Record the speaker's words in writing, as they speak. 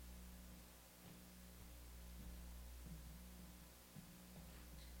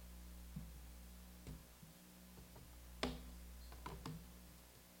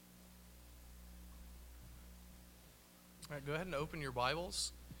All right, go ahead and open your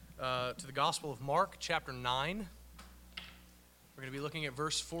Bibles to the Gospel of Mark, chapter 9. We're going to be looking at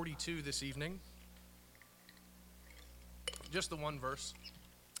verse 42 this evening. Just the one verse.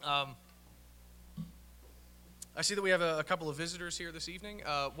 I see that we have a couple of visitors here this evening.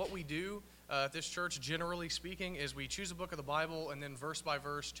 What we do at this church, generally speaking, is we choose a book of the Bible and then verse by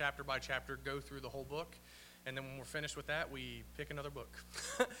verse, chapter by chapter, go through the whole book. And then when we're finished with that, we pick another book.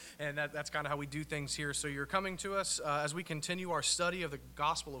 And that's kind of how we do things here. So you're coming to us as we continue our study of the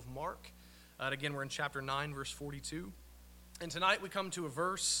Gospel of Mark. Again, we're in chapter 9, verse 42. And tonight we come to a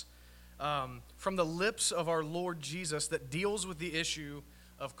verse from the lips of our Lord Jesus that deals with the issue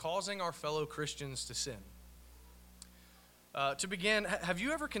of causing our fellow Christians to sin. To begin, have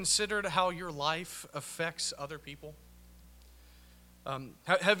you ever considered how your life affects other people?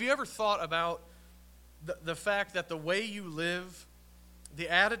 Have you ever thought about the fact that the way you live, the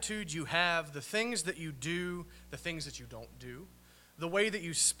attitude you have, the things that you do, the things that you don't do, the way that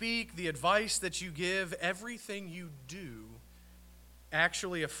you speak, the advice that you give, everything you do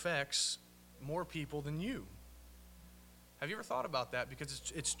actually affects more people than you? Have you ever thought about that?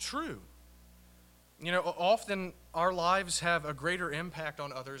 Because it's true. You know, often our lives have a greater impact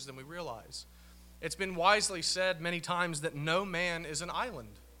on others than we realize. It's been wisely said many times that no man is an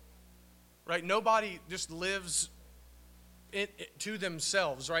island. Right? Nobody just lives to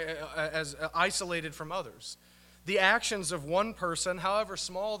themselves, right, as isolated from others. The actions of one person, however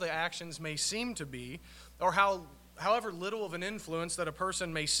small the actions may seem to be, or however little of an influence that a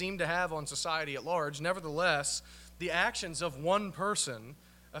person may seem to have on society at large, nevertheless, the actions of one person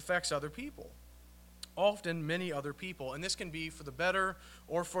affects other people. Often many other people, and this can be for the better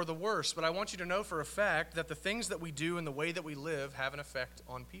or for the worse, but I want you to know for a fact that the things that we do and the way that we live have an effect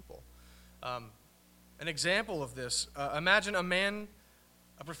on people. An example of this, imagine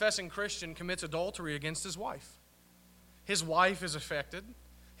a professing Christian commits adultery against his wife. His wife is affected.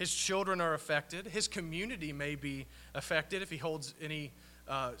 His children are affected. His community may be affected if he holds any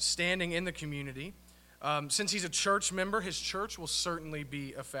standing in the community. Since he's a church member, his church will certainly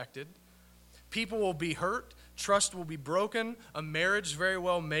be affected. People will be hurt. Trust will be broken. A marriage very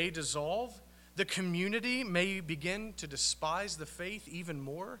well may dissolve. The community may begin to despise the faith even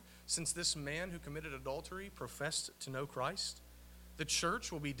more, since this man who committed adultery professed to know Christ. The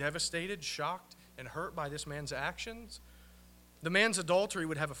church will be devastated, shocked, and hurt by this man's actions. The man's adultery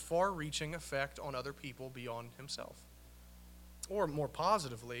would have a far-reaching effect on other people beyond himself. Or more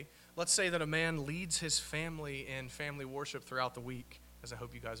positively, let's say that a man leads his family in family worship throughout the week, as I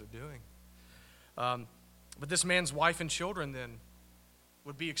hope you guys are doing. But this man's wife and children then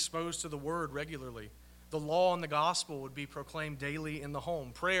would be exposed to the word regularly. The law and the gospel would be proclaimed daily in the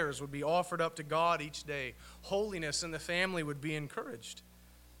home. Prayers would be offered up to God each day. Holiness in the family would be encouraged.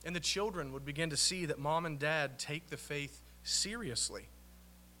 And the children would begin to see that mom and dad take the faith seriously.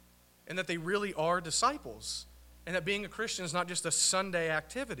 And that they really are disciples. And that being a Christian is not just a Sunday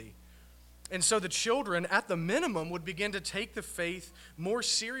activity. And so the children, at the minimum, would begin to take the faith more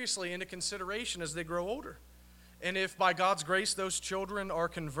seriously into consideration as they grow older. And if by God's grace those children are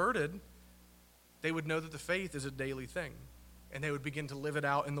converted, they would know that the faith is a daily thing, and they would begin to live it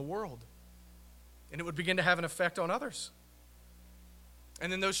out in the world, and it would begin to have an effect on others.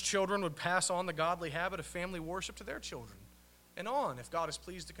 And then those children would pass on the godly habit of family worship to their children, and on, if God is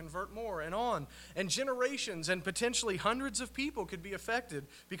pleased to convert more, and on. And generations and potentially hundreds of people could be affected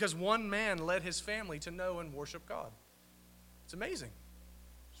because one man led his family to know and worship God. It's amazing.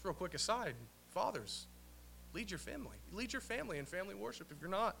 Just real quick aside, fathers, lead your family. Lead your family in family worship if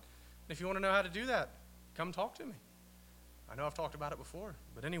you're not. If you want to know how to do that, come talk to me. I know I've talked about it before,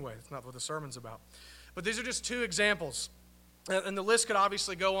 but anyway, that's not what the sermon's about. But these are just two examples, and the list could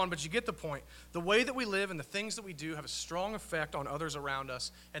obviously go on, but you get the point. The way that we live and the things that we do have a strong effect on others around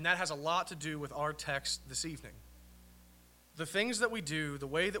us, and that has a lot to do with our text this evening. The things that we do, the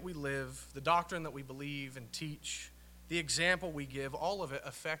way that we live, the doctrine that we believe and teach, the example we give, all of it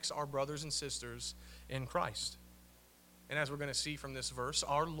affects our brothers and sisters in Christ. And as we're going to see from this verse,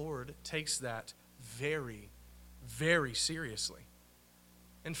 our Lord takes that very, very seriously.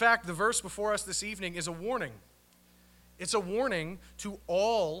 In fact, the verse before us this evening is a warning. It's a warning to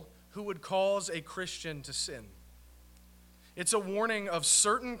all who would cause a Christian to sin. It's a warning of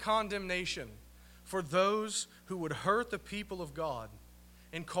certain condemnation for those who would hurt the people of God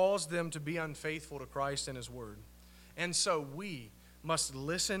and cause them to be unfaithful to Christ and His Word. And so we must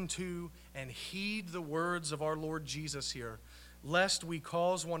listen to and heed the words of our Lord Jesus here, lest we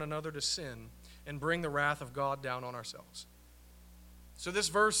cause one another to sin and bring the wrath of God down on ourselves. So this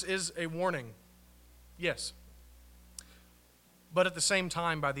verse is a warning. Yes. But at the same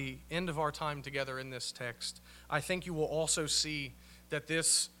time, by the end of our time together in this text, I think you will also see that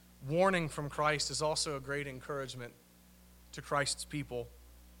this warning from Christ is also a great encouragement to Christ's people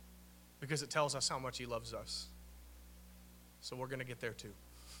because it tells us how much he loves us. So we're going to get there too.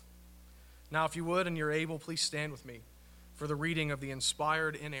 Now, if you would and you're able, please stand with me for the reading of the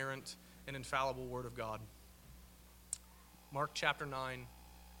inspired, inerrant, and infallible Word of God. Mark chapter 9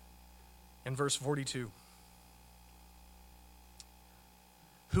 and verse 42.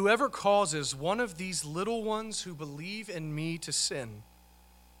 Whoever causes one of these little ones who believe in me to sin,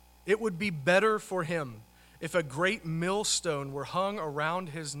 it would be better for him if a great millstone were hung around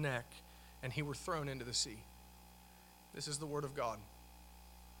his neck and he were thrown into the sea. This is the word of God.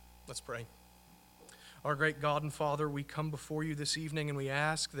 Let's pray. Our great God and Father, we come before you this evening and we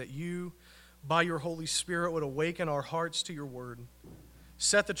ask that you, by your Holy Spirit, would awaken our hearts to your word.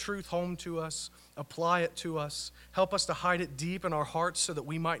 Set the truth home to us, apply it to us. Help us to hide it deep in our hearts so that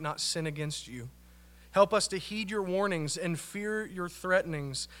we might not sin against you. Help us to heed your warnings and fear your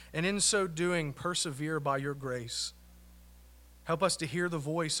threatenings, and in so doing, persevere by your grace. Help us to hear the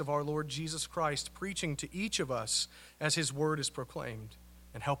voice of our Lord Jesus Christ preaching to each of us as his word is proclaimed,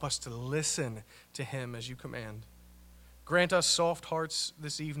 and help us to listen to him as you command. Grant us soft hearts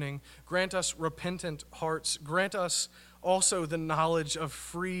this evening. Grant us repentant hearts. Grant us also the knowledge of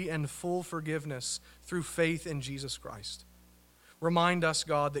free and full forgiveness through faith in Jesus Christ. Remind us,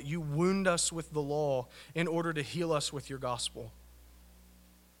 God, that you wound us with the law in order to heal us with your gospel.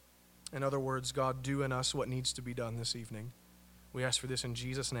 In other words, God, do in us what needs to be done this evening. We ask for this in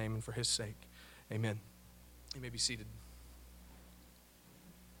Jesus' name and for his sake. Amen. You may be seated.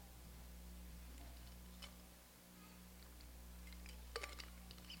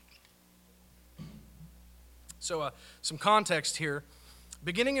 So some context here.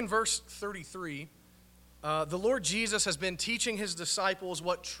 Beginning in verse 33, the Lord Jesus has been teaching his disciples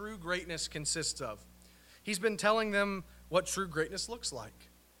what true greatness consists of. He's been telling them what true greatness looks like.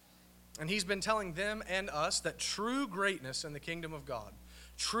 And he's been telling them and us that true greatness in the kingdom of God,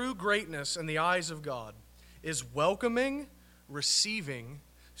 true greatness in the eyes of God, is welcoming, receiving,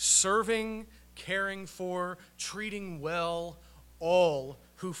 serving, caring for, treating well all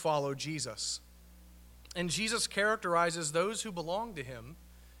who follow Jesus. And Jesus characterizes those who belong to him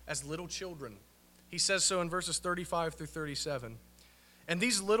as little children. He says so in verses 35 through 37. And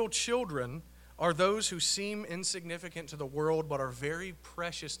these little children are those who seem insignificant to the world but are very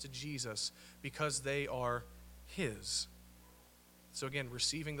precious to Jesus because they are his. So again,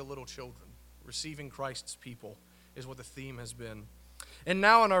 receiving the little children, receiving Christ's people is what the theme has been. And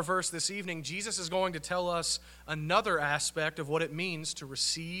now in our verse this evening, Jesus is going to tell us another aspect of what it means to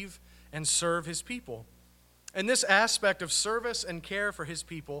receive and serve his people. And this aspect of service and care for his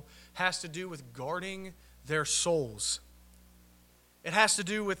people has to do with guarding their souls. It has to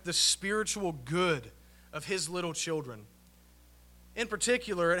do with the spiritual good of his little children. In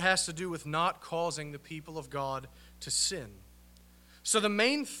particular, it has to do with not causing the people of God to sin. So the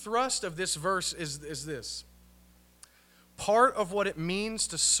main thrust of this verse is this. Part of what it means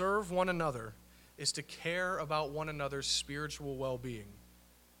to serve one another is to care about one another's spiritual well-being.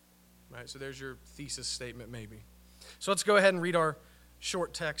 Right, so there's your thesis statement maybe. So let's go ahead and read our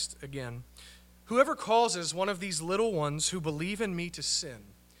short text again. Whoever causes one of these little ones who believe in me to sin,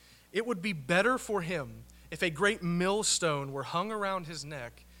 it would be better for him if a great millstone were hung around his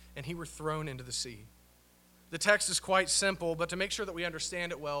neck and he were thrown into the sea. The text is quite simple, but to make sure that we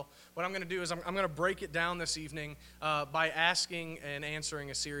understand it well, what I'm going to do is I'm going to break it down this evening by asking and answering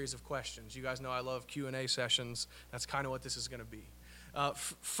a series of questions. You guys know I love Q&A sessions. That's kind of what this is going to be.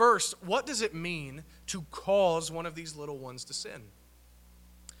 First, what does it mean to cause one of these little ones to sin?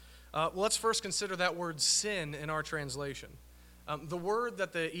 Well, let's first consider that word sin in our translation. The word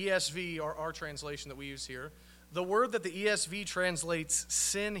that the ESV, or our translation that we use here, the word that the ESV translates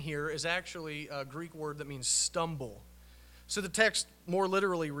sin here is actually a Greek word that means stumble. So the text more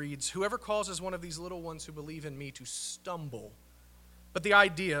literally reads, whoever causes one of these little ones who believe in me to stumble. But the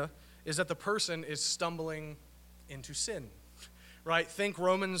idea is that the person is stumbling into sin. Right? Think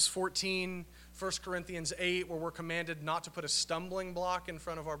Romans 14, 1 Corinthians 8, where we're commanded not to put a stumbling block in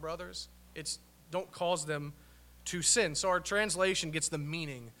front of our brothers. It's don't cause them to sin. So our translation gets the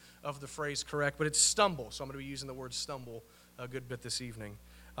meaning of the phrase correct, but it's stumble. So I'm going to be using the word stumble a good bit this evening.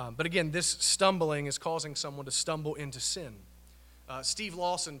 But again, this stumbling is causing someone to stumble into sin. Steve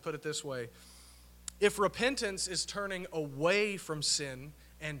Lawson put it this way. If repentance is turning away from sin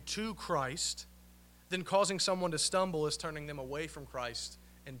and to Christ, then causing someone to stumble is turning them away from Christ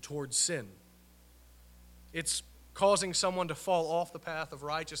and towards sin. It's causing someone to fall off the path of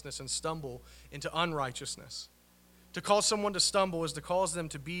righteousness and stumble into unrighteousness. To cause someone to stumble is to cause them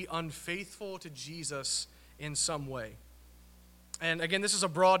to be unfaithful to Jesus in some way. And again, this is a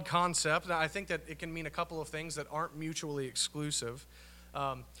broad concept. I think that it can mean a couple of things that aren't mutually exclusive.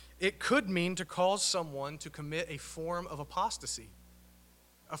 It could mean to cause someone to commit a form of apostasy,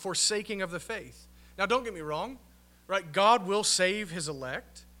 a forsaking of the faith. Now, don't get me wrong, right? God will save his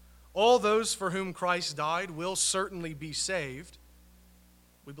elect. All those for whom Christ died will certainly be saved.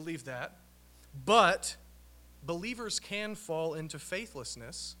 We believe that. But believers can fall into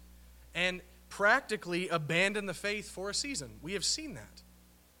faithlessness and practically abandon the faith for a season. We have seen that.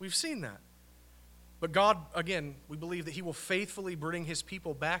 We've seen that. But God, again, we believe that he will faithfully bring his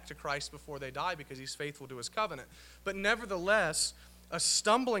people back to Christ before they die because he's faithful to his covenant. But nevertheless, a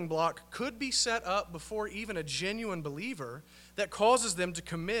stumbling block could be set up before even a genuine believer that causes them to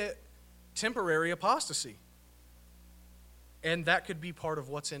commit temporary apostasy. And that could be part of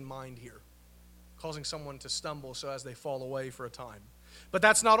what's in mind here, causing someone to stumble so as they fall away for a time. But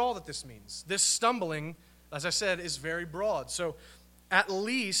that's not all that this means. This stumbling, as I said, is very broad. So at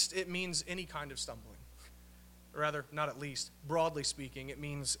least it means any kind of stumbling. Rather, not at least, broadly speaking, it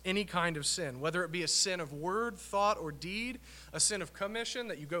means any kind of sin, whether it be a sin of word, thought, or deed, a sin of commission,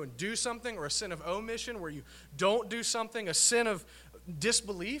 that you go and do something, or a sin of omission, where you don't do something, a sin of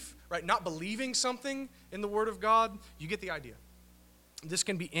disbelief, right, not believing something in the Word of God. You get the idea. This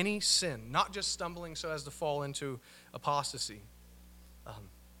can be any sin, not just stumbling so as to fall into apostasy.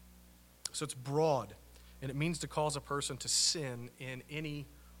 So it's broad, and it means to cause a person to sin in any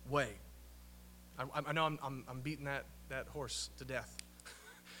way. I know I'm beating that horse to death,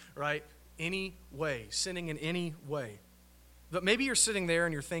 right? Any way, sinning in any way. But maybe you're sitting there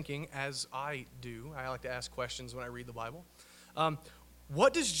and you're thinking, as I do, I like to ask questions when I read the Bible.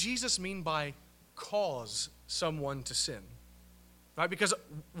 What does Jesus mean by cause someone to sin? Right? Because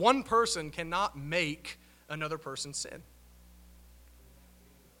one person cannot make another person sin.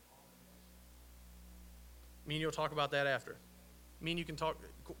 Me and you'll talk about that after. Me and you can talk.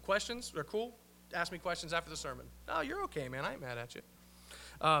 Questions? They're cool? Ask me questions after the sermon. Oh, you're okay, man. I ain't mad at you.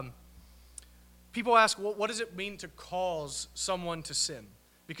 People ask, well, what does it mean to cause someone to sin?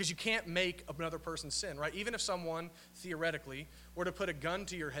 Because you can't make another person sin, right? Even if someone, theoretically, were to put a gun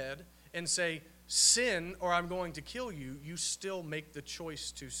to your head and say, sin or I'm going to kill you, you still make the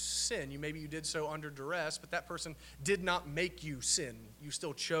choice to sin. Maybe you did so under duress, but that person did not make you sin. You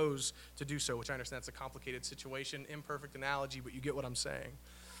still chose to do so, which I understand it's a complicated situation, imperfect analogy, but you get what I'm saying.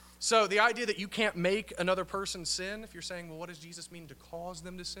 So the idea that you can't make another person sin, if you're saying, well, what does Jesus mean to cause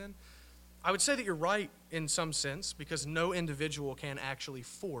them to sin? I would say that you're right in some sense, because no individual can actually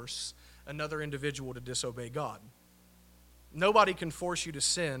force another individual to disobey God. Nobody can force you to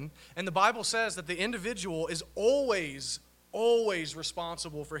sin. And the Bible says that the individual is always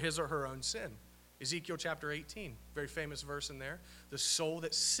responsible for his or her own sin. Ezekiel chapter 18, very famous verse in there. The soul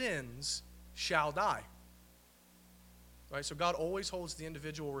that sins shall die. Right? So God always holds the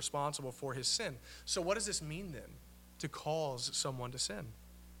individual responsible for his sin. So what does this mean then, to cause someone to sin?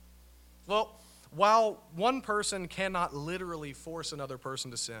 Well, while one person cannot literally force another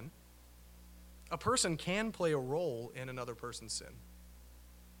person to sin, a person can play a role in another person's sin.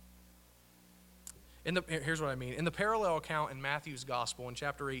 Here's what I mean. In the parallel account in Matthew's Gospel in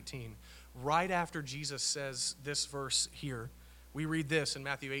chapter 18, right after Jesus says this verse here, we read this in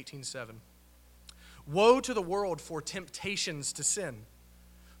Matthew 18:7. Woe to the world for temptations to sin,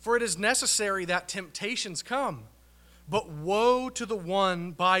 for it is necessary that temptations come, but woe to the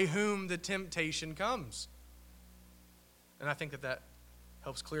one by whom the temptation comes. And I think that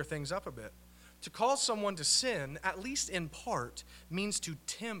helps clear things up a bit. To cause someone to sin, at least in part, means to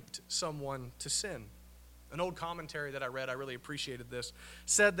tempt someone to sin. An old commentary that I read, I really appreciated this,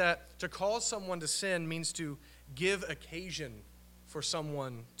 said that to cause someone to sin means to give occasion for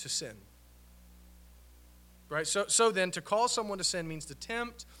someone to sin. Right? So then, to cause someone to sin means to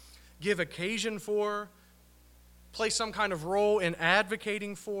tempt, give occasion for, play some kind of role in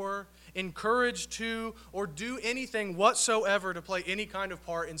advocating for, encourage to, or do anything whatsoever to play any kind of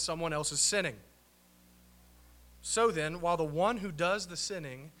part in someone else's sinning. So then, while the one who does the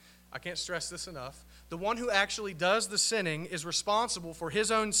sinning, I can't stress this enough, the one who actually does the sinning is responsible for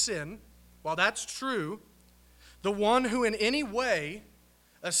his own sin, while that's true, the one who in any way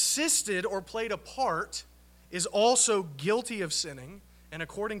assisted or played a part is also guilty of sinning, and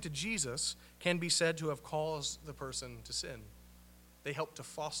according to Jesus, can be said to have caused the person to sin. They helped to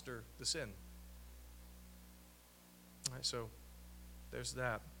foster the sin. All right, so there's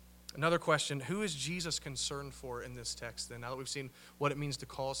that. Another question, who is Jesus concerned for in this text then? Now that we've seen what it means to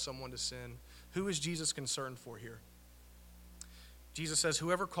cause someone to sin, who is Jesus concerned for here? Jesus says,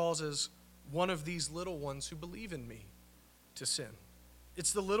 whoever causes one of these little ones who believe in me to sin.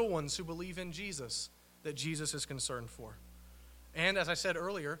 It's the little ones who believe in Jesus that Jesus is concerned for. And as I said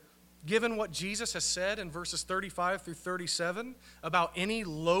earlier, given what Jesus has said in verses 35 through 37 about any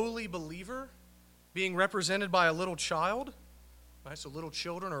lowly believer being represented by a little child, right? So little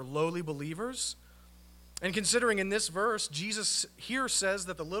children are lowly believers. And considering in this verse, Jesus here says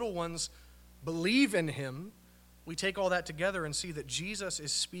that the little ones believe in him, we take all that together and see that Jesus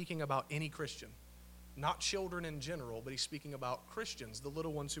is speaking about any Christian. Not children in general, but he's speaking about Christians, the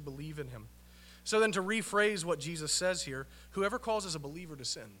little ones who believe in him. So then to rephrase what Jesus says here, whoever causes a believer to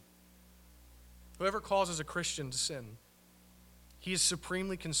sin, whoever causes a Christian to sin, he is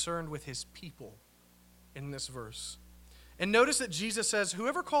supremely concerned with his people in this verse. And notice that Jesus says,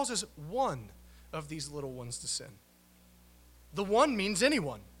 whoever causes one of these little ones to sin. The one means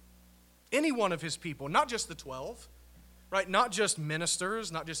anyone. Any one of his people, not just the 12, right? Not just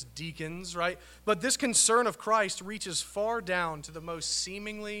ministers, not just deacons, right? But this concern of Christ reaches far down to the most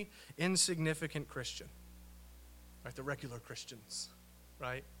seemingly insignificant Christian, right? The regular Christians,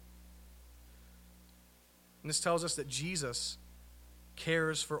 right? And this tells us that Jesus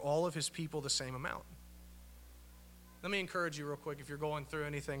cares for all of his people the same amount. Let me encourage you real quick if you're going through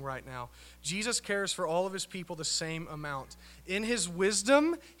anything right now. Jesus cares for all of his people the same amount. In his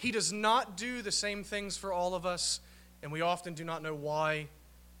wisdom, he does not do the same things for all of us, and we often do not know why.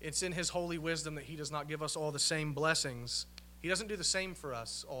 It's in his holy wisdom that he does not give us all the same blessings. He doesn't do the same for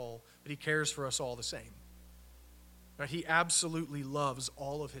us all, but he cares for us all the same. Right? He absolutely loves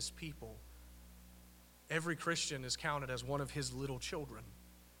all of his people. Every Christian is counted as one of his little children.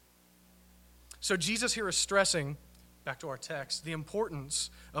 So Jesus here is stressing, back to our text, the importance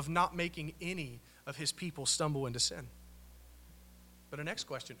of not making any of his people stumble into sin. But the next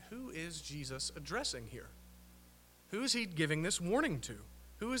question, who is Jesus addressing here? Who is he giving this warning to?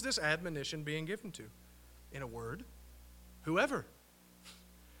 Who is this admonition being given to? In a word, whoever.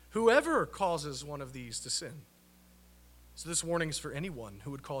 Whoever causes one of these to sin. So this warning is for anyone who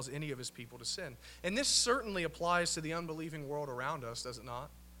would cause any of his people to sin. And this certainly applies to the unbelieving world around us, does it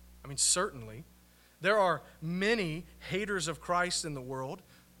not? I mean, certainly. There are many haters of Christ in the world.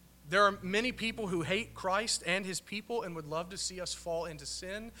 There are many people who hate Christ and his people and would love to see us fall into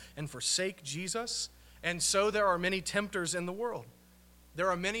sin and forsake Jesus. And so there are many tempters in the world. There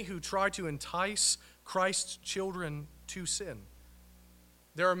are many who try to entice Christ's children to sin.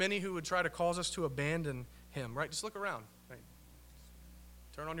 There are many who would try to cause us to abandon him, right? Just look around, right?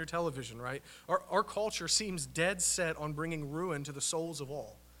 Turn on your television, right? Our culture seems dead set on bringing ruin to the souls of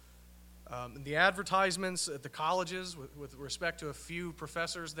all. The advertisements at the colleges, with respect to a few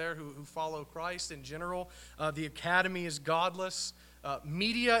professors there who follow Christ in general, the academy is godless.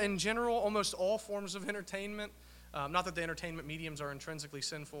 Media in general, almost all forms of entertainment, not that the entertainment mediums are intrinsically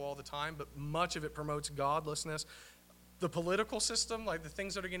sinful all the time, but much of it promotes godlessness. The political system, like the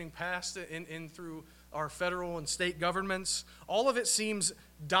things that are getting passed in through our federal and state governments, all of it seems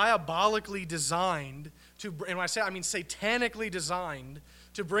diabolically designed to, and when I say, I mean satanically designed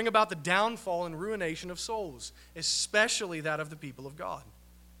to bring about the downfall and ruination of souls, especially that of the people of God.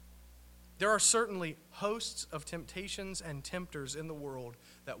 There are certainly hosts of temptations and tempters in the world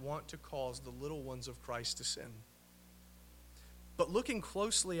that want to cause the little ones of Christ to sin. But looking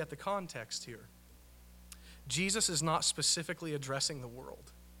closely at the context here, Jesus is not specifically addressing the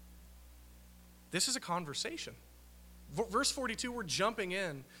world. This is a conversation. Verse 42, we're jumping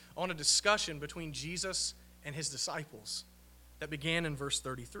in on a discussion between Jesus and his disciples that began in verse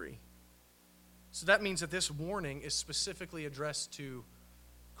 33. So that means that this warning is specifically addressed to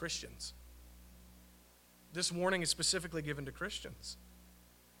Christians. This warning is specifically given to Christians.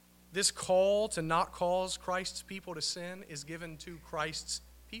 This call to not cause Christ's people to sin is given to Christ's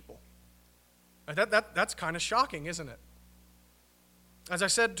people. That's kind of shocking, isn't it? As I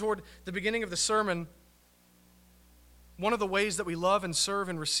said toward the beginning of the sermon, one of the ways that we love and serve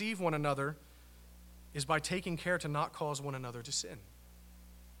and receive one another is by taking care to not cause one another to sin.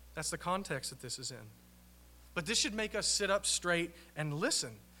 That's the context that this is in. But this should make us sit up straight and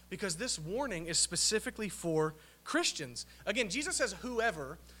listen, because this warning is specifically for Christians. Again, Jesus says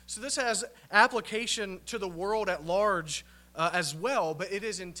whoever, so this has application to the world at large as well, but it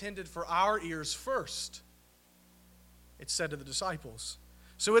is intended for our ears first. It's said to the disciples.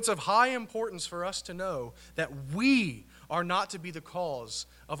 So it's of high importance for us to know that we are not to be the cause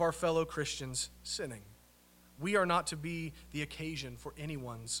of our fellow Christians sinning. We are not to be the occasion for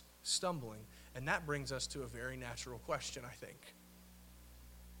anyone's stumbling. And that brings us to a very natural question, I think.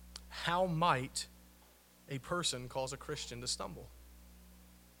 How might a person cause a Christian to stumble?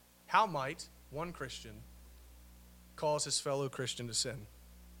 How might one Christian cause his fellow Christian to sin?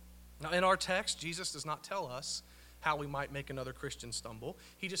 Now, in our text, Jesus does not tell us how we might make another Christian stumble.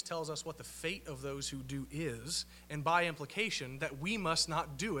 He just tells us what the fate of those who do is, and by implication, that we must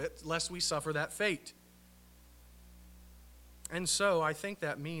not do it lest we suffer that fate. And so I think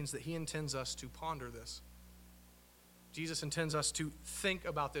that means that he intends us to ponder this. Jesus intends us to think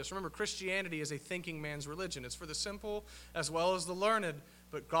about this. Remember, Christianity is a thinking man's religion. It's for the simple as well as the learned,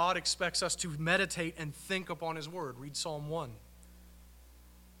 but God expects us to meditate and think upon his word. Read Psalm 1.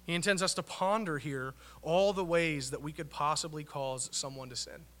 He intends us to ponder here all the ways that we could possibly cause someone to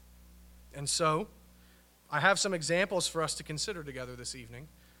sin. And so, I have some examples for us to consider together this evening.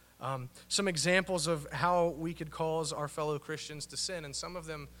 Some examples of how we could cause our fellow Christians to sin, and some of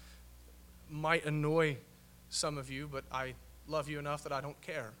them might annoy some of you, but I love you enough that I don't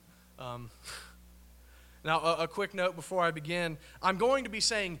care. Now, a quick note before I begin. I'm going to be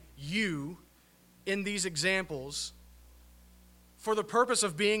saying you in these examples for the purpose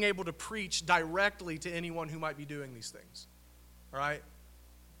of being able to preach directly to anyone who might be doing these things. All right?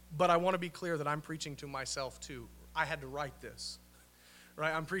 But I want to be clear that I'm preaching to myself too. I had to write this.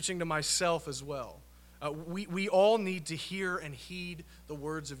 Right? I'm preaching to myself as well. We all need to hear and heed the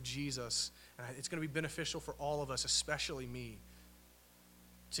words of Jesus. And it's going to be beneficial for all of us, especially me,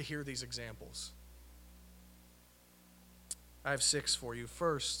 to hear these examples. I have 6 for you.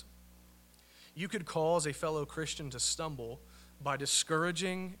 First, you could cause a fellow Christian to stumble by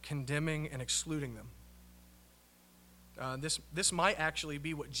discouraging, condemning, and excluding them. This might actually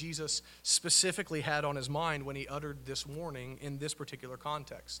be what Jesus specifically had on his mind when he uttered this warning in this particular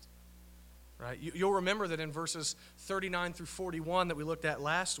context. Right? You'll remember that in verses 39 through 41 that we looked at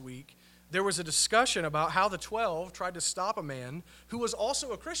last week, there was a discussion about how the 12 tried to stop a man who was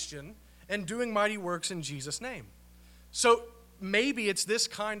also a Christian and doing mighty works in Jesus' name. So maybe it's this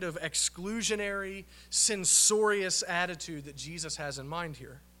kind of exclusionary, censorious attitude that Jesus has in mind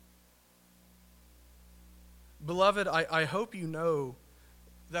here. Beloved, I hope you know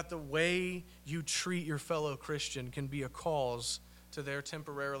that the way you treat your fellow Christian can be a cause to their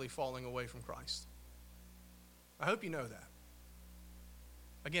temporarily falling away from Christ. I hope you know that.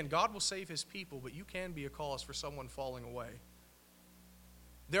 Again, God will save his people, but you can be a cause for someone falling away.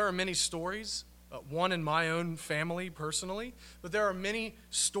 There are many stories, one in my own family personally, but there are many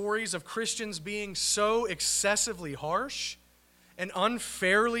stories of Christians being so excessively harsh and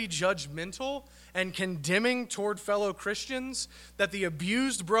unfairly judgmental and condemning toward fellow Christians that the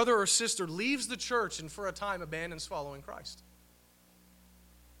abused brother or sister leaves the church and for a time abandons following Christ.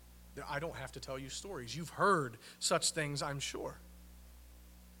 I don't have to tell you stories. You've heard such things, I'm sure.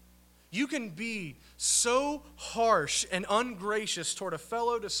 You can be so harsh and ungracious toward a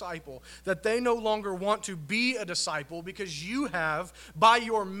fellow disciple that they no longer want to be a disciple because you have, by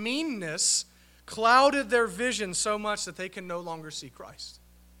your meanness, clouded their vision so much that they can no longer see Christ.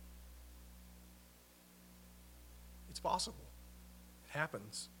 It's possible. It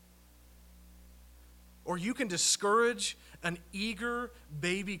happens. Or you can discourage an eager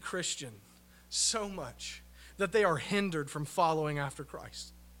baby Christian so much that they are hindered from following after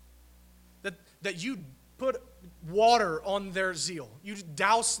Christ. That you put water on their zeal. You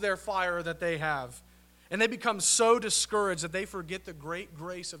douse their fire that they have. And they become so discouraged that they forget the great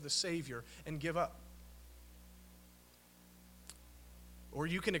grace of the Savior and give up. Or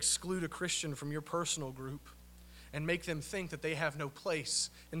you can exclude a Christian from your personal group and make them think that they have no place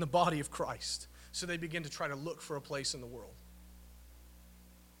in the body of Christ. So they begin to try to look for a place in the world.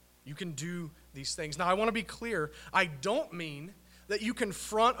 You can do these things. Now, I want to be clear. I don't mean that you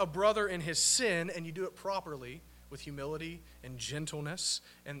confront a brother in his sin and you do it properly with humility and gentleness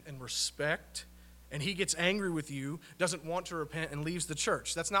and respect, and he gets angry with you, doesn't want to repent, and leaves the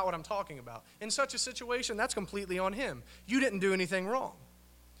church. That's not what I'm talking about. In such a situation, that's completely on him. You didn't do anything wrong.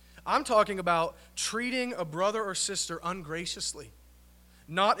 I'm talking about treating a brother or sister ungraciously,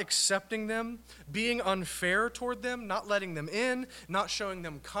 not accepting them, being unfair toward them, not letting them in, not showing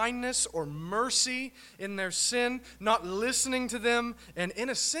them kindness or mercy in their sin, not listening to them, and in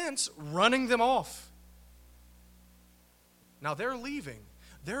a sense, running them off. Now they're leaving.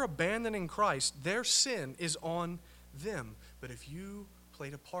 They're abandoning Christ. Their sin is on them. But if you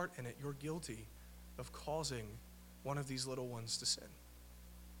played a part in it, you're guilty of causing one of these little ones to sin.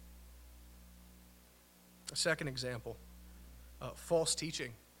 A second example. False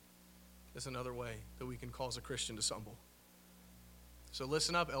teaching is another way that we can cause a Christian to stumble. So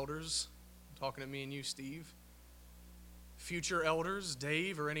listen up, elders. I'm talking to me and you, Steve. Future elders,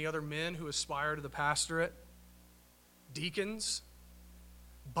 Dave, or any other men who aspire to the pastorate. Deacons,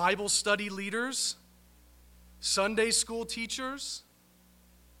 Bible study leaders, Sunday school teachers.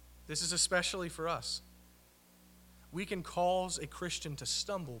 This is especially for us. We can cause a Christian to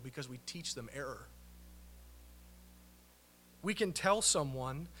stumble because we teach them error. We can tell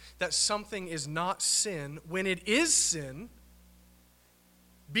someone that something is not sin when it is sin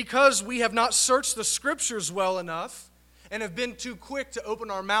because we have not searched the Scriptures well enough and have been too quick to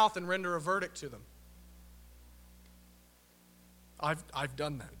open our mouth and render a verdict to them. I've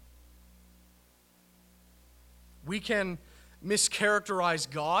done that. We can mischaracterize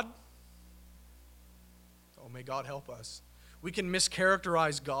God. Oh, may God help us. We can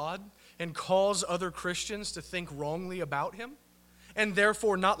mischaracterize God and cause other Christians to think wrongly about Him and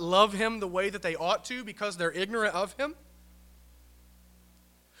therefore not love Him the way that they ought to because they're ignorant of Him.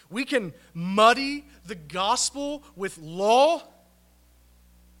 We can muddy the gospel with law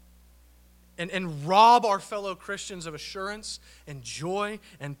and rob our fellow Christians of assurance and joy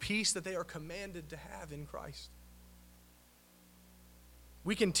and peace that they are commanded to have in Christ.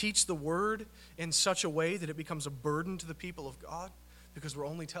 We can teach the Word in such a way that it becomes a burden to the people of God because we're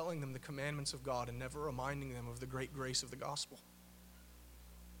only telling them the commandments of God and never reminding them of the great grace of the gospel.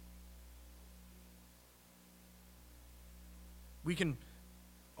 We can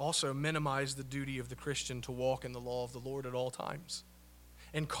also minimize the duty of the Christian to walk in the law of the Lord at all times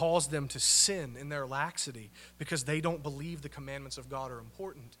and cause them to sin in their laxity because they don't believe the commandments of God are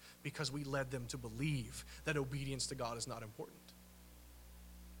important because we led them to believe that obedience to God is not important.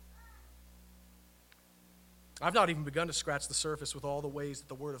 I've not even begun to scratch the surface with all the ways that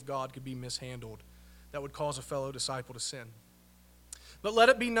the Word of God could be mishandled that would cause a fellow disciple to sin. But let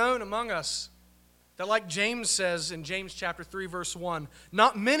it be known among us that, like James says in James chapter 3, verse 1,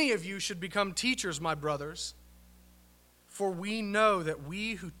 not many of you should become teachers, my brothers, for we know that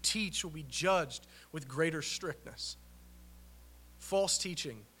we who teach will be judged with greater strictness. False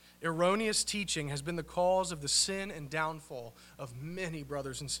teaching, erroneous teaching has been the cause of the sin and downfall of many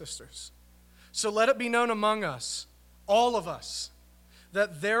brothers and sisters. So let it be known among us, all of us,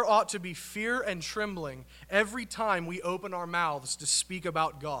 that there ought to be fear and trembling every time we open our mouths to speak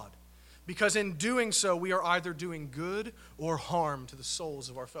about God. Because in doing so, we are either doing good or harm to the souls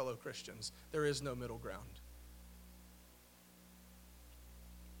of our fellow Christians. There is no middle ground.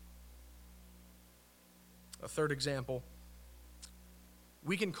 A third example,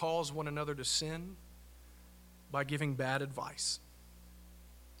 we can cause one another to sin by giving bad advice.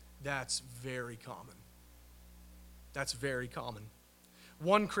 That's very common. That's very common.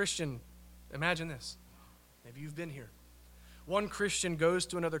 One Christian, imagine this. Maybe you've been here. One Christian goes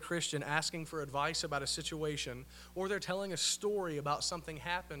to another Christian asking for advice about a situation, or they're telling a story about something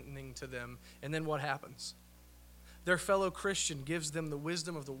happening to them, and then what happens? Their fellow Christian gives them the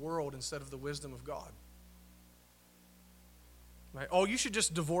wisdom of the world instead of the wisdom of God. Right? Oh, you should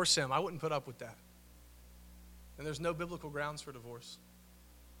just divorce him. I wouldn't put up with that. And there's no biblical grounds for divorce.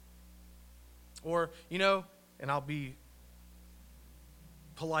 Or, and I'll be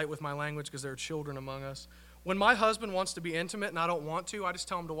polite with my language because there are children among us. When my husband wants to be intimate and I don't want to, I just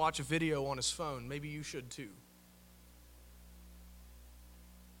tell him to watch a video on his phone. Maybe you should too.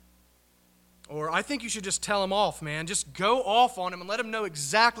 Or I think you should just tell him off, man. Just go off on him and let him know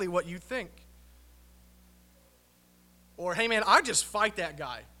exactly what you think. Or, hey, man, I just fight that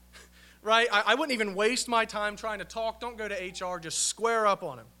guy. Right? I wouldn't even waste my time trying to talk. Don't go to HR. Just square up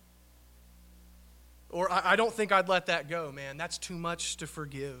on him. Or, I don't think I'd let that go, man. That's too much to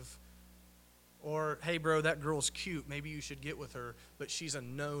forgive. Or, hey, bro, that girl's cute. Maybe you should get with her, but she's a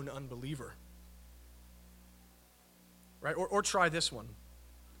known unbeliever. Right? Or try this one.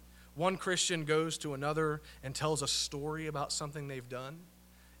 One Christian goes to another and tells a story about something they've done,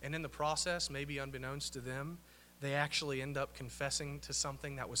 and in the process, maybe unbeknownst to them, they actually end up confessing to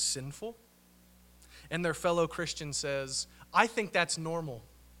something that was sinful. And their fellow Christian says, I think that's normal.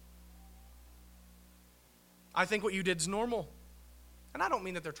 I think what you did is normal. And I don't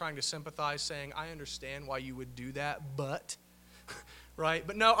mean that they're trying to sympathize, saying, I understand why you would do that, but, right?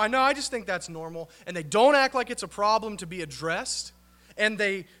 But no, I just think that's normal. And they don't act like it's a problem to be addressed. And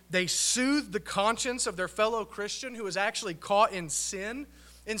they soothe the conscience of their fellow Christian who is actually caught in sin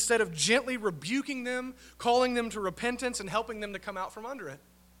instead of gently rebuking them, calling them to repentance, and helping them to come out from under it.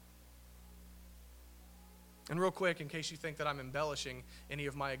 And real quick, in case you think that I'm embellishing any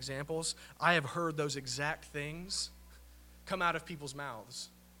of my examples, I have heard those exact things come out of people's mouths.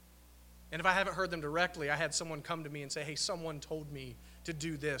 And if I haven't heard them directly, I had someone come to me and say, hey, someone told me to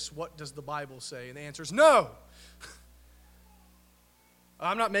do this. What does the Bible say? And the answer is no.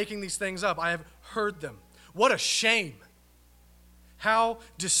 I'm not making these things up. I have heard them. What a shame. How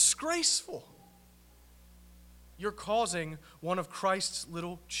disgraceful. You're causing one of Christ's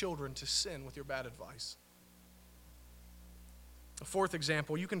little children to sin with your bad advice. A fourth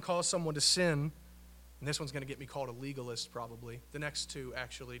example, you can cause someone to sin And this one's going to get me called a legalist probably. The next two,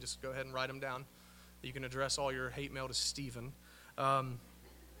 actually, just go ahead and write them down. You can address all your hate mail to Stephen.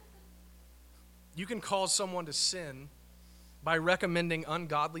 You can cause someone to sin by recommending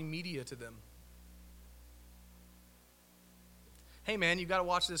ungodly media to them. Hey man, you've got to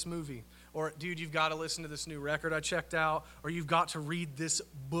watch this movie. Or dude, you've got to listen to this new record I checked out. Or you've got to read this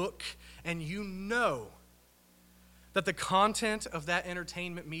book. And you know that the content of that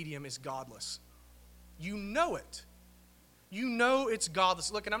entertainment medium is godless. You know it. You know it's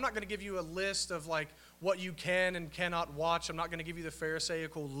godless. Look, and I'm not going to give you a list of like what you can and cannot watch. I'm not going to give you the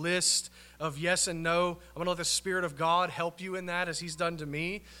Pharisaical list of yes and no. I'm going to let the Spirit of God help you in that as He's done to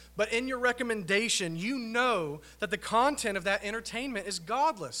me. But in your recommendation, you know that the content of that entertainment is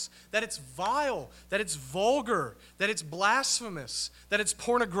godless, that it's vile, that it's vulgar, that it's blasphemous, that it's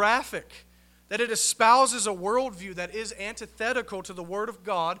pornographic, that it espouses a worldview that is antithetical to the Word of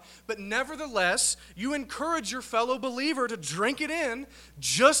God, but nevertheless, you encourage your fellow believer to drink it in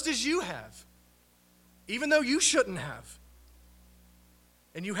just as you have, even though you shouldn't have.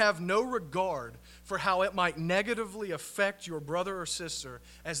 And you have no regard for how it might negatively affect your brother or sister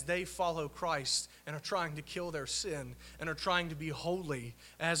as they follow Christ and are trying to kill their sin and are trying to be holy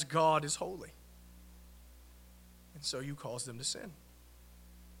as God is holy. And so you cause them to sin.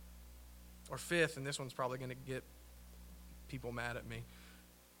 Or fifth, and this one's probably going to get people mad at me.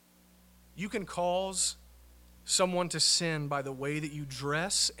 You can cause someone to sin by the way that you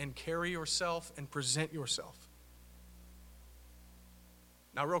dress and carry yourself and present yourself.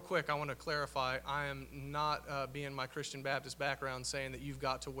 Now, real quick, I want to clarify. I am not being my Christian Baptist background saying that you've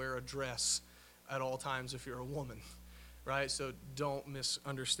got to wear a dress at all times if you're a woman, right? So don't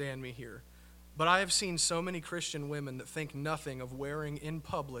misunderstand me here. But I have seen so many Christian women that think nothing of wearing in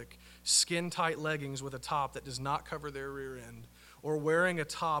public skin-tight leggings with a top that does not cover their rear end, or wearing a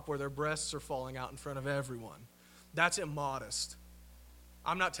top where their breasts are falling out in front of everyone. That's immodest.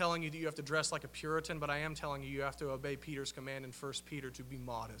 I'm not telling you that you have to dress like a Puritan, but I am telling you you have to obey Peter's command in 1 Peter to be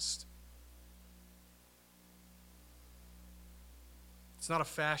modest. It's not a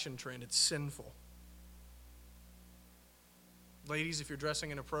fashion trend, it's sinful. Ladies, if you're dressing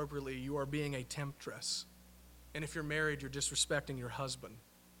inappropriately, you are being a temptress. And if you're married, you're disrespecting your husband.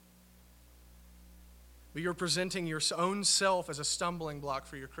 But you're presenting your own self as a stumbling block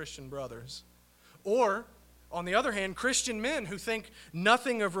for your Christian brothers. Or, on the other hand, Christian men who think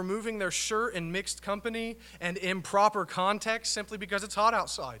nothing of removing their shirt in mixed company and improper context simply because it's hot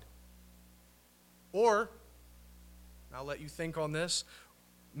outside. Or, I'll let you think on this,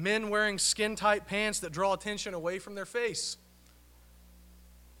 men wearing skin-tight pants that draw attention away from their face.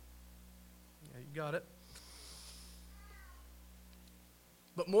 You got it.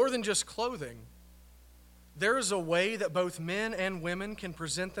 But more than just clothing, there is a way that both men and women can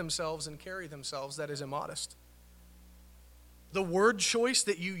present themselves and carry themselves that is immodest. The word choice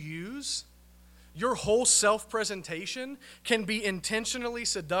that you use, your whole self-presentation can be intentionally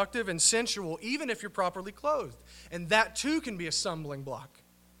seductive and sensual even if you're properly clothed. And that too can be a stumbling block.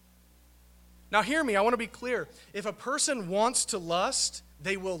 Now hear me, I want to be clear. If a person wants to lust,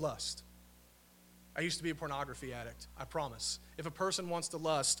 they will lust. I used to be a pornography addict, I promise. If a person wants to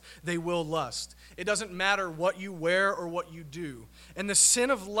lust, they will lust. It doesn't matter what you wear or what you do. And the sin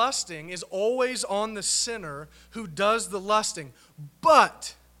of lusting is always on the sinner who does the lusting.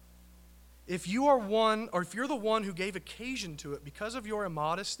 But if you are one, or if you're the one who gave occasion to it because of your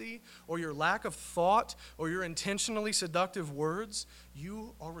immodesty or your lack of thought or your intentionally seductive words,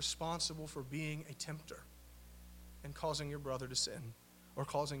 you are responsible for being a tempter and causing your brother to sin or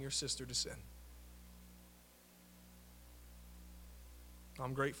causing your sister to sin.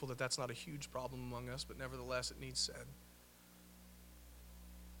 I'm grateful that that's not a huge problem among us, but nevertheless, it needs said.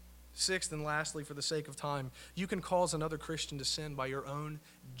 Sixth and lastly, for the sake of time, you can cause another Christian to sin by your own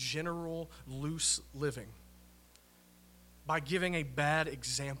general loose living. By giving a bad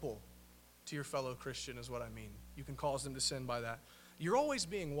example to your fellow Christian is what I mean. You can cause them to sin by that. You're always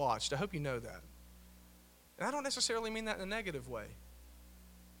being watched. I hope you know that. And I don't necessarily mean that in a negative way.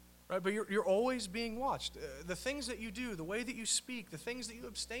 Right, but you're always being watched. The things that you do, the way that you speak, the things that you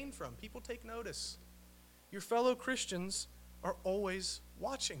abstain from, people take notice. Your fellow Christians are always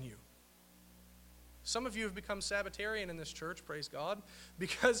watching you. Some of you have become Sabbatarian in this church, praise God,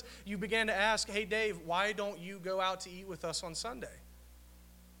 because you began to ask, hey Dave, why don't you go out to eat with us on Sunday?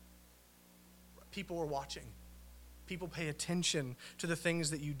 People are watching. People pay attention to the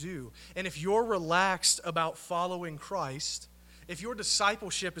things that you do. And if you're relaxed about following Christ, if your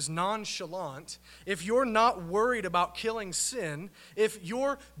discipleship is nonchalant, if you're not worried about killing sin, if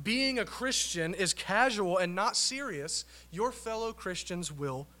your being a Christian is casual and not serious, your fellow Christians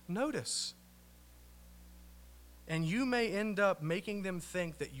will notice. And you may end up making them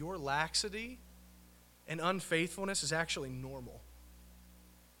think that your laxity and unfaithfulness is actually normal.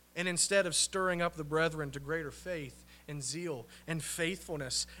 And instead of stirring up the brethren to greater faith and zeal and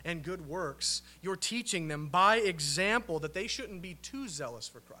faithfulness and good works, you're teaching them by example that they shouldn't be too zealous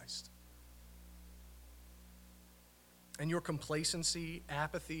for Christ. And your complacency,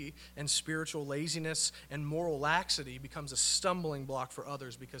 apathy, and spiritual laziness and moral laxity becomes a stumbling block for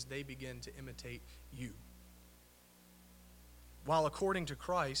others because they begin to imitate you. While according to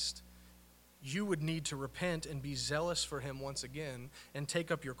Christ, you would need to repent and be zealous for him once again and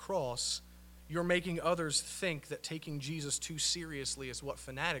take up your cross, you're making others think that taking Jesus too seriously is what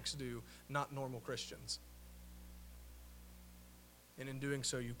fanatics do, not normal Christians. And in doing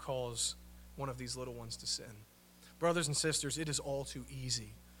so, you cause one of these little ones to sin. Brothers and sisters, it is all too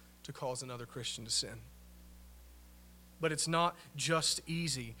easy to cause another Christian to sin. But it's not just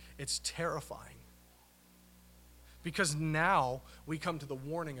easy, it's terrifying. Because now we come to the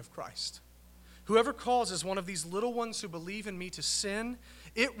warning of Christ. Whoever causes one of these little ones who believe in me to sin,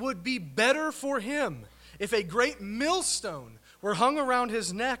 it would be better for him if a great millstone were hung around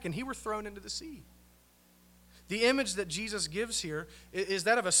his neck and he were thrown into the sea. The image that Jesus gives here is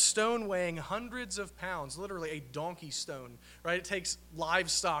that of a stone weighing hundreds of pounds, literally a donkey stone, right? It takes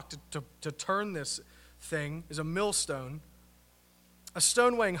livestock to turn this thing, is a millstone. A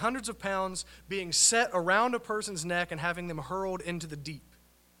stone weighing hundreds of pounds being set around a person's neck and having them hurled into the deep.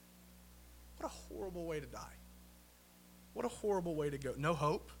 What a horrible way to die. What a horrible way to go. No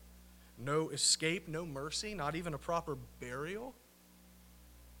hope, no escape, no mercy, not even a proper burial.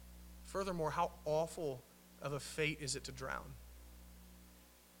 Furthermore, how awful of a fate is it to drown?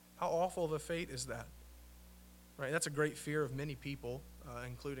 How awful of a fate is that? Right? That's a great fear of many people,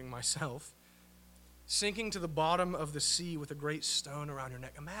 including myself. Sinking to the bottom of the sea with a great stone around your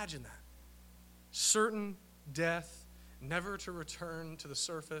neck. Imagine that. Certain death, never to return to the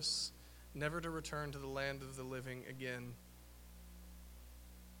surface, never to return to the land of the living again.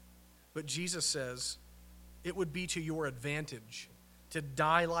 But Jesus says, it would be to your advantage to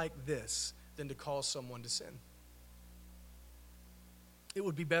die like this than to cause someone to sin. It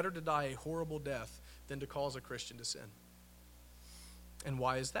would be better to die a horrible death than to cause a Christian to sin. And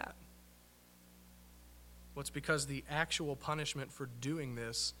why is that? Well, it's because the actual punishment for doing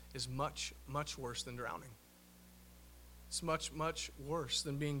this is much, much worse than drowning. It's much, much worse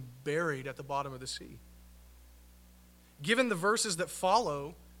than being buried at the bottom of the sea. Given the verses that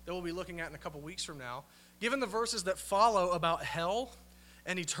follow, that we'll be looking at in a couple weeks from now, given the verses that follow about hell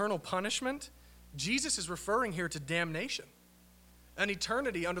and eternal punishment, Jesus is referring here to damnation, an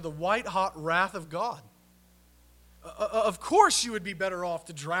eternity under the white-hot wrath of God. Of course you would be better off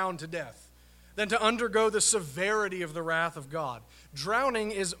to drown to death than to undergo the severity of the wrath of God.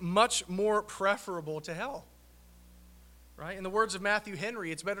 Drowning is much more preferable to hell. Right? In the words of Matthew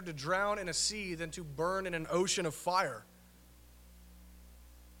Henry, it's better to drown in a sea than to burn in an ocean of fire.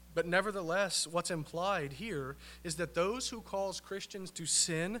 But nevertheless, what's implied here is that those who cause Christians to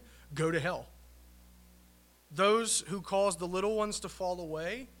sin go to hell. Those who cause the little ones to fall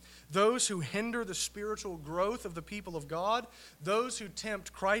away, those who hinder the spiritual growth of the people of God, those who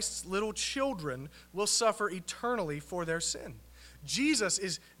tempt Christ's little children will suffer eternally for their sin. Jesus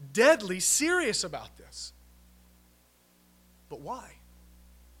is deadly serious about this. But why?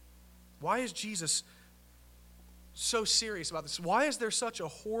 Why is Jesus so serious about this? Why is there such a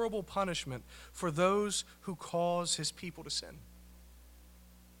horrible punishment for those who cause his people to sin?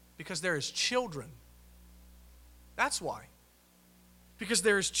 Because there is children. That's why. Because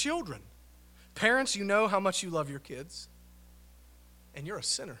there is children. Parents, you know how much you love your kids, and you're a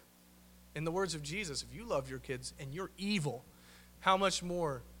sinner. In the words of Jesus, if you love your kids and you're evil, how much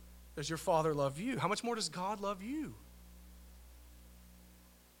more does your Father love you? How much more does God love you?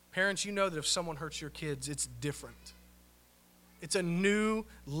 Parents, you know that if someone hurts your kids, it's different. It's a new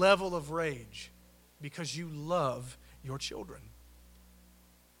level of rage because you love your children.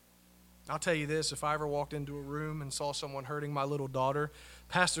 I'll tell you this, if I ever walked into a room and saw someone hurting my little daughter,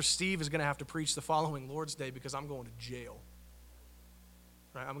 Pastor Steve is going to have to preach the following Lord's Day because I'm going to jail.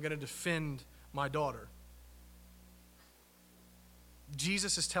 Right? I'm going to defend my daughter.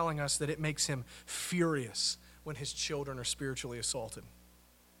 Jesus is telling us that it makes him furious when his children are spiritually assaulted.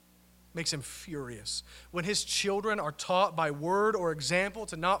 Makes him furious. When his children are taught by word or example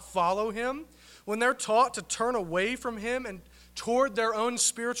to not follow him, when they're taught to turn away from him and toward their own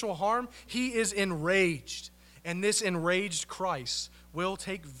spiritual harm, he is enraged. And this enraged Christ will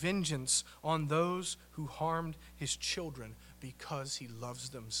take vengeance on those who harmed his children because he loves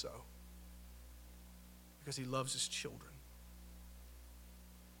them so. Because he loves his children.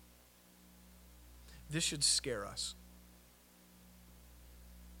 This should scare us.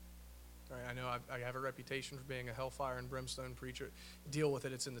 All right, I know I have a reputation for being a hellfire and brimstone preacher. Deal with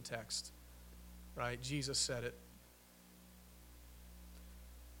it. It's in the text. Right? Jesus said it.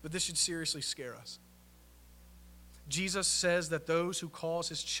 But this should seriously scare us. Jesus says that those who cause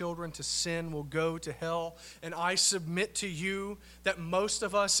his children to sin will go to hell. And I submit to you that most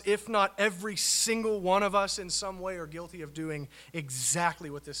of us, if not every single one of us in some way, are guilty of doing exactly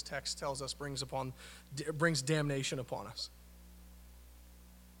what this text tells us brings damnation upon us.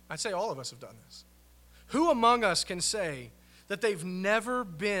 I'd say all of us have done this. Who among us can say that they've never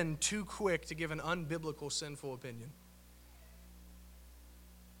been too quick to give an unbiblical, sinful opinion?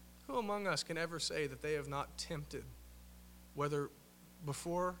 Who among us can ever say that they have not tempted, whether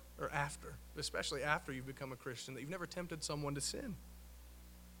before or after, especially after you've become a Christian, that you've never tempted someone to sin?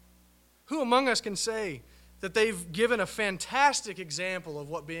 Who among us can say that they've given a fantastic example of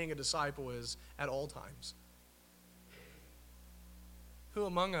what being a disciple is at all times? Who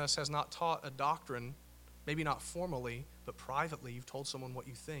among us has not taught a doctrine, maybe not formally, but privately, you've told someone what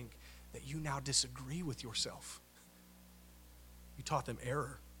you think, that you now disagree with yourself? You taught them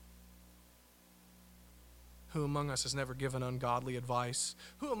error. Who among us has never given ungodly advice?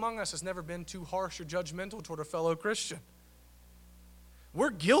 Who among us has never been too harsh or judgmental toward a fellow Christian? We're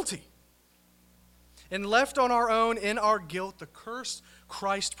guilty. And left on our own in our guilt, the curse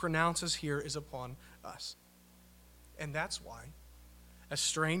Christ pronounces here is upon us. And that's why, as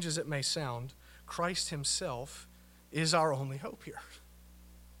strange as it may sound, Christ himself is our only hope here.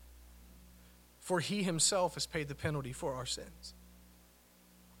 For he himself has paid the penalty for our sins.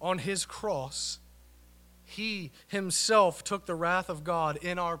 On his cross, he himself took the wrath of God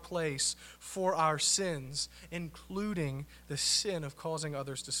in our place for our sins, including the sin of causing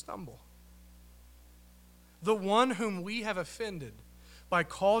others to stumble. The one whom we have offended by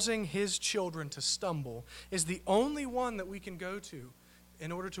causing his children to stumble is the only one that we can go to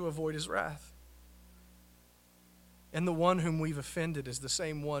in order to avoid his wrath. And the one whom we've offended is the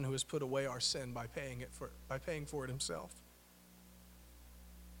same one who has put away our sin by paying for it himself.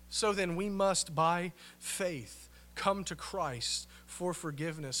 So then we must, by faith, come to Christ for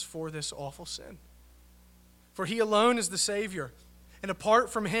forgiveness for this awful sin. For he alone is the Savior, and apart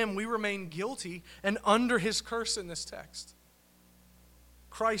from him, we remain guilty and under his curse in this text.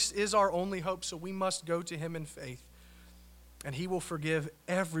 Christ is our only hope, so we must go to him in faith, and he will forgive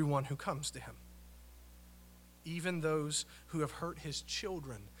everyone who comes to him, even those who have hurt his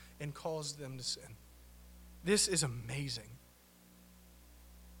children and caused them to sin. This is amazing.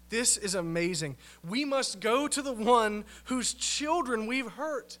 This is amazing. We must go to the one whose children we've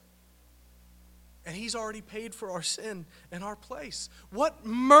hurt. And he's already paid for our sin in our place. What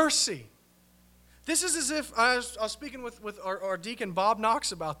mercy. This is as if, I was speaking with our deacon Bob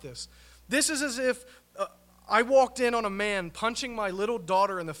Knox about this. This is as if I walked in on a man punching my little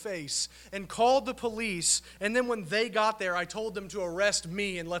daughter in the face and called the police, and then when they got there, I told them to arrest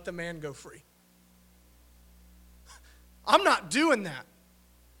me and let the man go free. I'm not doing that.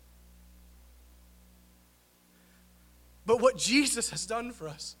 But what Jesus has done for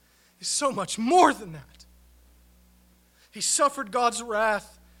us is so much more than that. He suffered God's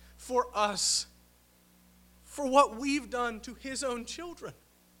wrath for us, for what we've done to his own children.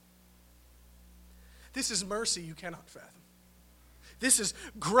 This is mercy you cannot fathom. This is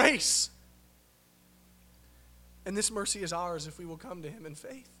grace. And this mercy is ours if we will come to him in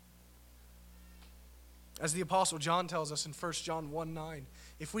faith. As the Apostle John tells us in 1 John 1:9,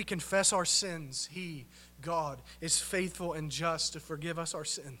 if we confess our sins, he, God, is faithful and just to forgive us our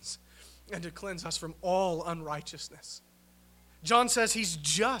sins and to cleanse us from all unrighteousness. John says he's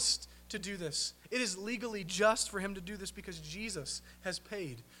just to do this. It is legally just for him to do this because Jesus has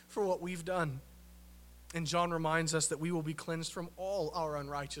paid for what we've done. And John reminds us that we will be cleansed from all our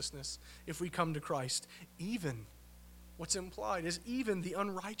unrighteousness if we come to Christ. Even, what's implied is even the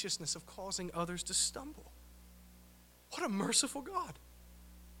unrighteousness of causing others to stumble. What a merciful God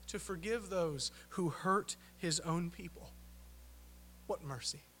to forgive those who hurt his own people. What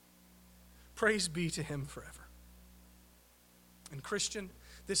mercy. Praise be to him forever. And Christian,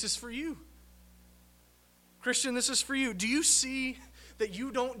 this is for you. Christian, this is for you. Do you see that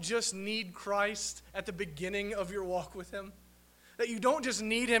you don't just need Christ at the beginning of your walk with him? That you don't just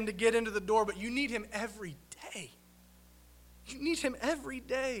need him to get into the door, but you need him every day. You need him every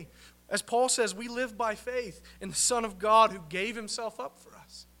day. As Paul says, we live by faith in the Son of God who gave himself up for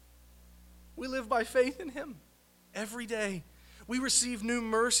us. We live by faith in him every day. We receive new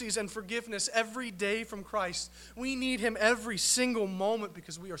mercies and forgiveness every day from Christ. We need him every single moment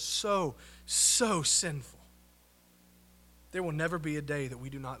because we are so sinful. There will never be a day that we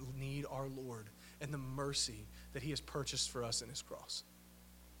do not need our Lord and the mercy that he has purchased for us in his cross.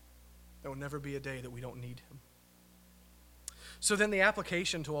 There will never be a day that we don't need him. So then the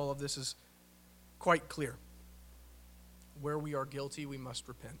application to all of this is quite clear. Where we are guilty, we must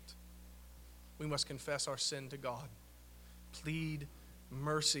repent. We must confess our sin to God. Plead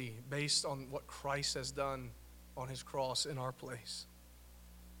mercy based on what Christ has done on his cross in our place.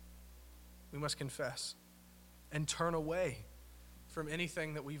 We must confess and turn away from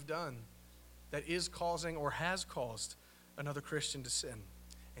anything that we've done that is causing or has caused another Christian to sin.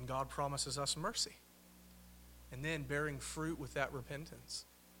 And God promises us mercy. And then bearing fruit with that repentance,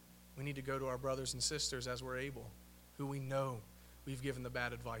 we need to go to our brothers and sisters as we're able, who we know we've given the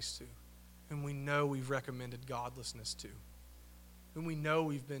bad advice to, whom we know we've recommended godlessness to, whom we know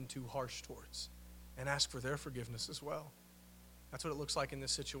we've been too harsh towards, and ask for their forgiveness as well. That's what it looks like in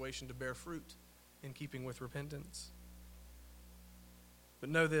this situation to bear fruit in keeping with repentance. But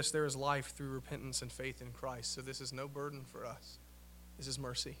know this, there is life through repentance and faith in Christ, so this is no burden for us. This is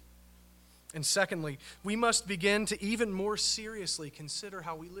mercy. And secondly, we must begin to even more seriously consider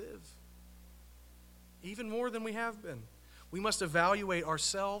how we live. Even more than we have been. We must evaluate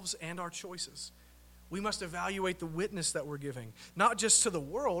ourselves and our choices. We must evaluate the witness that we're giving, not just to the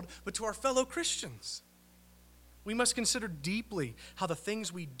world, but to our fellow Christians. We must consider deeply how the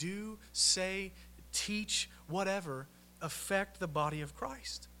things we do, say, teach, whatever, affect the body of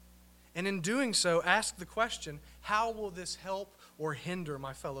Christ. And in doing so, ask the question, how will this help or hinder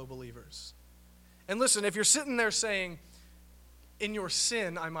my fellow believers? And listen, if you're sitting there saying, in your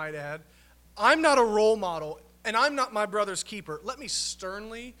sin, I might add, I'm not a role model and I'm not my brother's keeper, let me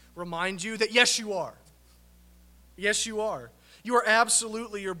sternly remind you that yes, you are. Yes, you are. You are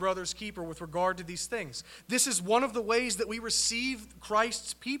absolutely your brother's keeper with regard to these things. This is one of the ways that we receive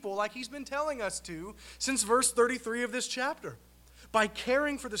Christ's people, like he's been telling us to since verse 33 of this chapter, by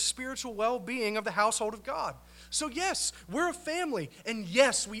caring for the spiritual well-being of the household of God. So yes, we're a family, and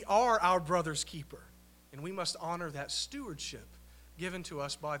yes, we are our brother's keeper, and we must honor that stewardship given to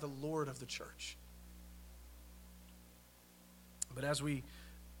us by the Lord of the church. But as we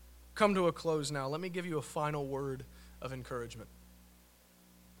come to a close now, let me give you a final word of encouragement.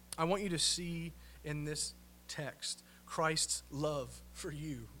 I want you to see in this text Christ's love for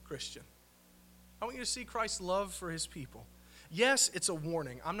you, Christian. I want you to see Christ's love for his people. Yes, it's a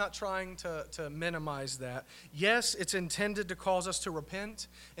warning. I'm not trying to minimize that. Yes, it's intended to cause us to repent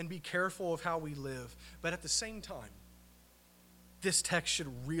and be careful of how we live. But at the same time, this text should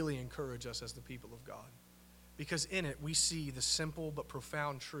really encourage us as the people of God. Because in it, we see the simple but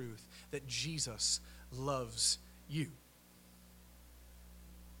profound truth that Jesus loves you.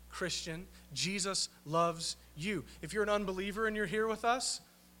 Christian, Jesus loves you. If you're an unbeliever and you're here with us,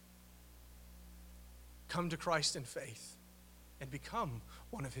 come to Christ in faith and become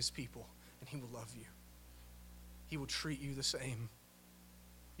one of his people, and he will love you. He will treat you the same.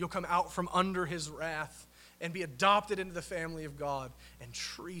 You'll come out from under his wrath and be adopted into the family of God and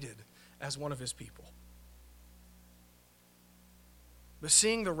treated as one of his people. But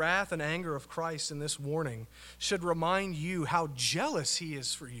seeing the wrath and anger of Christ in this warning should remind you how jealous he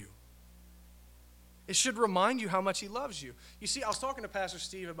is for you. It should remind you how much he loves you. You see, I was talking to Pastor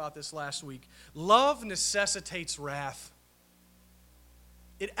Steve about this last week. Love necessitates wrath.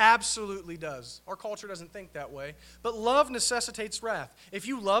 It absolutely does. Our culture doesn't think that way. But love necessitates wrath. If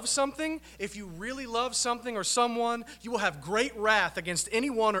you love something, if you really love something or someone, you will have great wrath against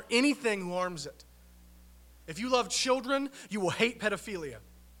anyone or anything who harms it. If you love children, you will hate pedophilia.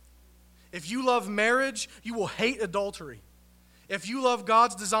 If you love marriage, you will hate adultery. If you love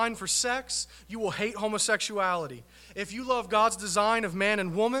God's design for sex, you will hate homosexuality. If you love God's design of man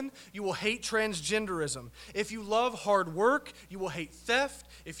and woman, you will hate transgenderism. If you love hard work, you will hate theft.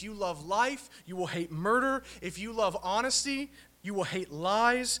 If you love life, you will hate murder. If you love honesty, you will hate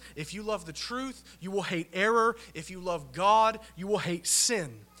lies. If you love the truth, you will hate error. If you love God, you will hate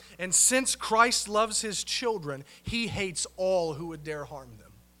sin. And since Christ loves his children, he hates all who would dare harm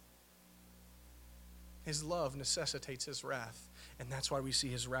them. His love necessitates his wrath. And that's why we see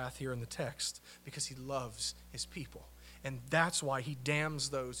his wrath here in the text, because he loves his people. And that's why he damns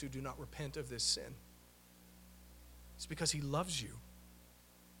those who do not repent of this sin. It's because he loves you.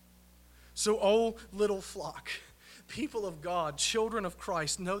 So, oh, little flock, people of God, children of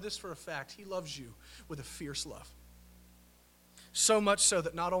Christ, know this for a fact. He loves you with a fierce love. So much so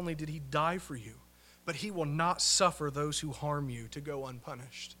that not only did he die for you, but he will not suffer those who harm you to go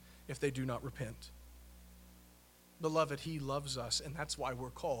unpunished if they do not repent. Beloved, he loves us, and that's why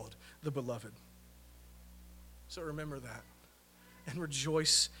we're called the beloved. So remember that, and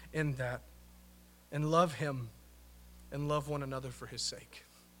rejoice in that, and love him, and love one another for his sake.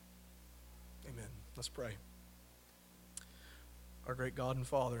 Amen. Let's pray. Our great God and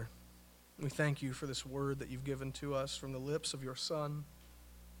Father, we thank you for this word that you've given to us from the lips of your Son.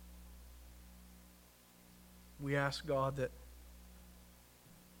 We ask, God, that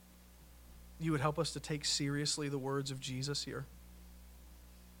you would help us to take seriously the words of Jesus here.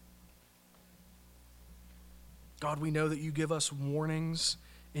 God, we know that you give us warnings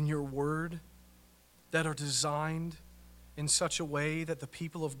in your word that are designed in such a way that the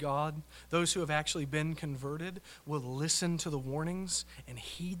people of God, those who have actually been converted, will listen to the warnings and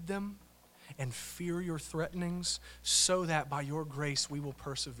heed them and fear your threatenings, so that by your grace we will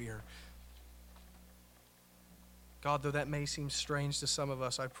persevere. God, though that may seem strange to some of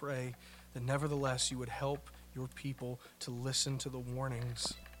us, I pray that nevertheless you would help your people to listen to the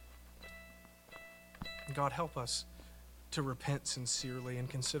warnings. God, help us to repent sincerely and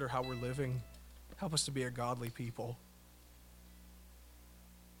consider how we're living. Help us to be a godly people.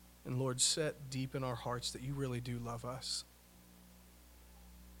 And Lord, set deep in our hearts that you really do love us.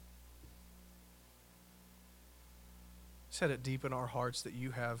 Set it deep in our hearts that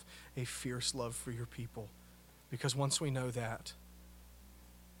you have a fierce love for your people. Because once we know that,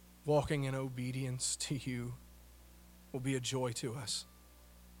 walking in obedience to you will be a joy to us.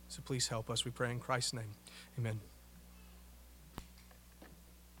 So please help us, we pray in Christ's name. Amen.